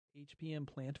HPM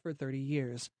plant for 30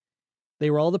 years. They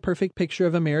were all the perfect picture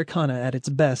of Americana at its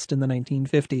best in the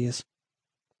 1950s.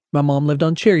 My mom lived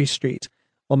on Cherry Street,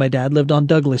 while my dad lived on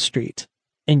Douglas Street.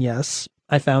 And yes,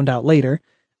 I found out later,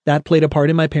 that played a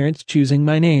part in my parents choosing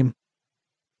my name.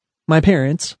 My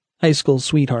parents, high school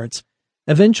sweethearts,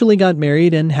 eventually got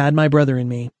married and had my brother and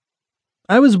me.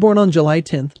 I was born on July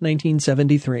 10th,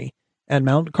 1973, at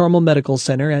Mount Carmel Medical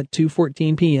Center at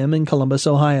 2:14 p.m. in Columbus,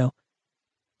 Ohio.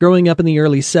 Growing up in the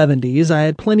early 70s, I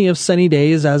had plenty of sunny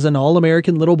days as an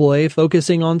all-American little boy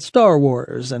focusing on Star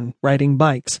Wars and riding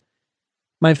bikes.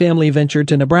 My family ventured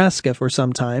to Nebraska for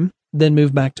some time, then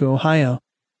moved back to Ohio.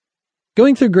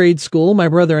 Going through grade school, my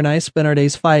brother and I spent our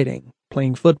days fighting,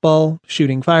 playing football,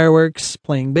 shooting fireworks,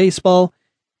 playing baseball,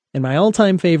 and my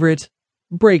all-time favorite,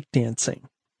 breakdancing.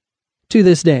 To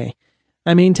this day,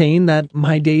 I maintain that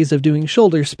my days of doing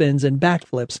shoulder spins and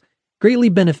backflips greatly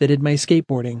benefited my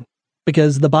skateboarding,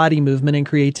 because the body movement and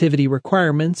creativity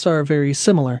requirements are very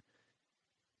similar.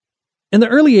 In the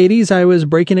early 80s, I was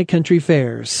breaking at country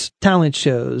fairs, talent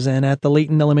shows, and at the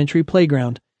Layton Elementary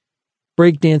playground.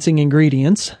 Breakdancing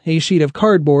ingredients: a sheet of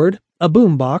cardboard, a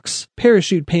boombox,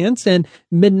 parachute pants, and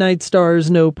Midnight Star's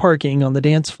No Parking on the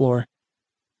dance floor.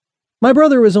 My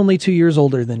brother was only 2 years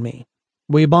older than me.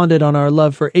 We bonded on our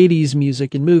love for 80s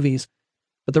music and movies,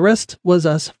 but the rest was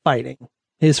us fighting,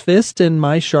 his fist and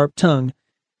my sharp tongue.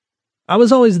 I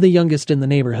was always the youngest in the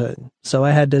neighborhood, so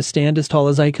I had to stand as tall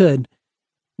as I could.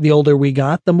 The older we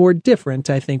got, the more different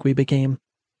I think we became.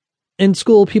 In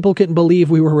school, people couldn't believe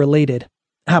we were related.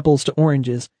 Apples to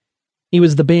oranges. He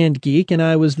was the band geek and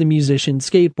I was the musician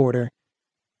skateboarder.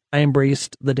 I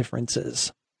embraced the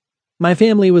differences. My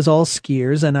family was all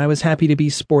skiers and I was happy to be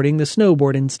sporting the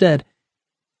snowboard instead.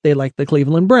 They liked the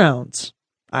Cleveland Browns.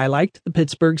 I liked the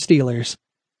Pittsburgh Steelers.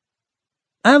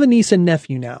 I have a niece and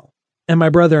nephew now, and my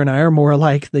brother and I are more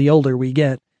alike the older we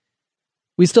get.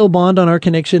 We still bond on our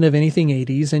connection of anything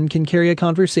 80s and can carry a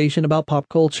conversation about pop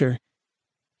culture.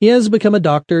 He has become a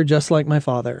doctor just like my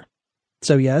father.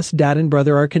 So yes, Dad and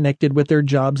brother are connected with their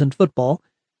jobs and football.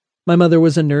 My mother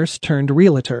was a nurse turned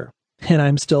realtor, and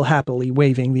I'm still happily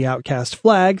waving the outcast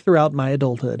flag throughout my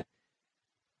adulthood.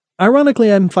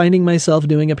 Ironically, I'm finding myself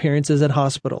doing appearances at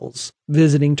hospitals,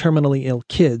 visiting terminally ill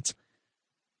kids.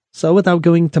 So without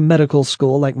going to medical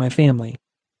school like my family,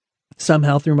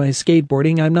 somehow through my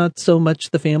skateboarding, I'm not so much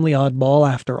the family oddball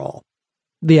after all.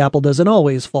 The apple doesn't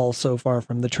always fall so far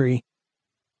from the tree.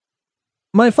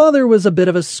 My father was a bit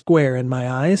of a square in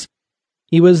my eyes.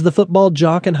 He was the football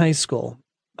jock in high school.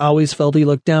 I always felt he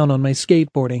looked down on my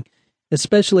skateboarding,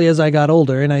 especially as I got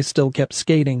older and I still kept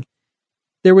skating.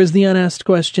 There was the unasked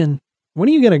question, when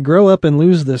are you going to grow up and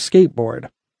lose the skateboard?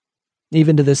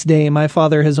 Even to this day, my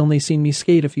father has only seen me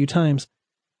skate a few times.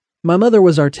 My mother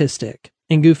was artistic,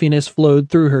 and goofiness flowed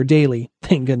through her daily,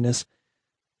 thank goodness.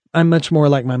 I'm much more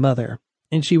like my mother,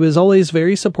 and she was always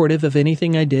very supportive of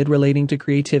anything I did relating to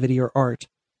creativity or art.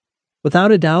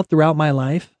 Without a doubt, throughout my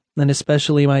life, and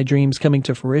especially my dreams coming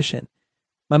to fruition,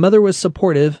 my mother was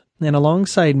supportive and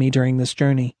alongside me during this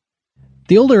journey.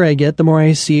 The older I get, the more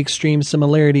I see extreme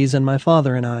similarities in my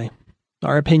father and I.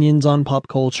 Our opinions on pop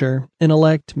culture,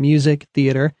 intellect, music,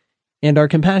 theater, and our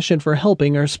compassion for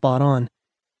helping are spot on.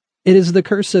 It is the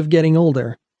curse of getting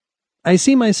older. I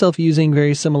see myself using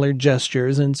very similar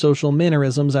gestures and social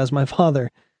mannerisms as my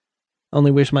father. Only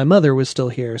wish my mother was still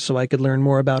here so I could learn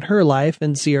more about her life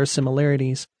and see our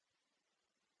similarities.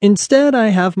 Instead, I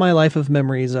have my life of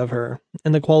memories of her,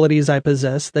 and the qualities I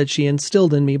possess that she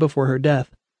instilled in me before her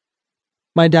death.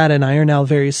 My dad and I are now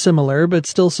very similar, but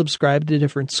still subscribe to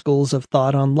different schools of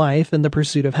thought on life and the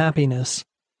pursuit of happiness.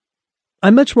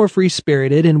 I'm much more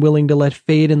free-spirited and willing to let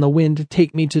fate and the wind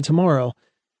take me to tomorrow,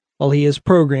 while he is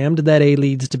programmed that A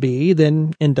leads to B,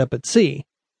 then end up at C.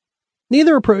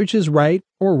 Neither approach is right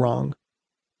or wrong,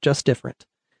 just different.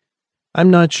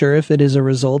 I'm not sure if it is a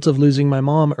result of losing my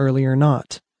mom early or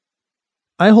not.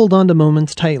 I hold on to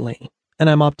moments tightly, and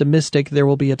I'm optimistic there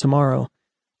will be a tomorrow,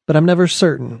 but I'm never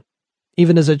certain.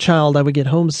 Even as a child, I would get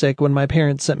homesick when my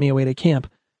parents sent me away to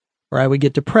camp, or I would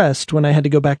get depressed when I had to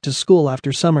go back to school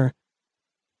after summer.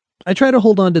 I try to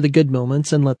hold on to the good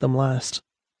moments and let them last.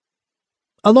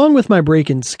 Along with my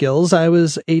break-in skills, I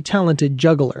was a talented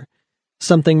juggler,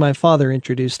 something my father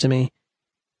introduced to me.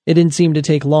 It didn't seem to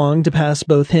take long to pass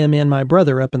both him and my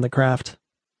brother up in the craft.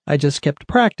 I just kept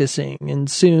practicing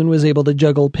and soon was able to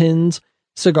juggle pins,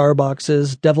 cigar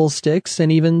boxes, devil sticks,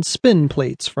 and even spin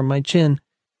plates from my chin.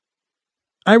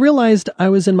 I realized I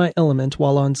was in my element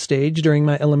while on stage during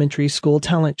my elementary school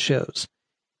talent shows.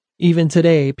 Even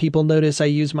today, people notice I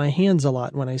use my hands a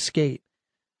lot when I skate.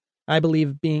 I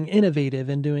believe being innovative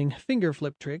and doing finger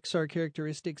flip tricks are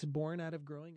characteristics born out of growing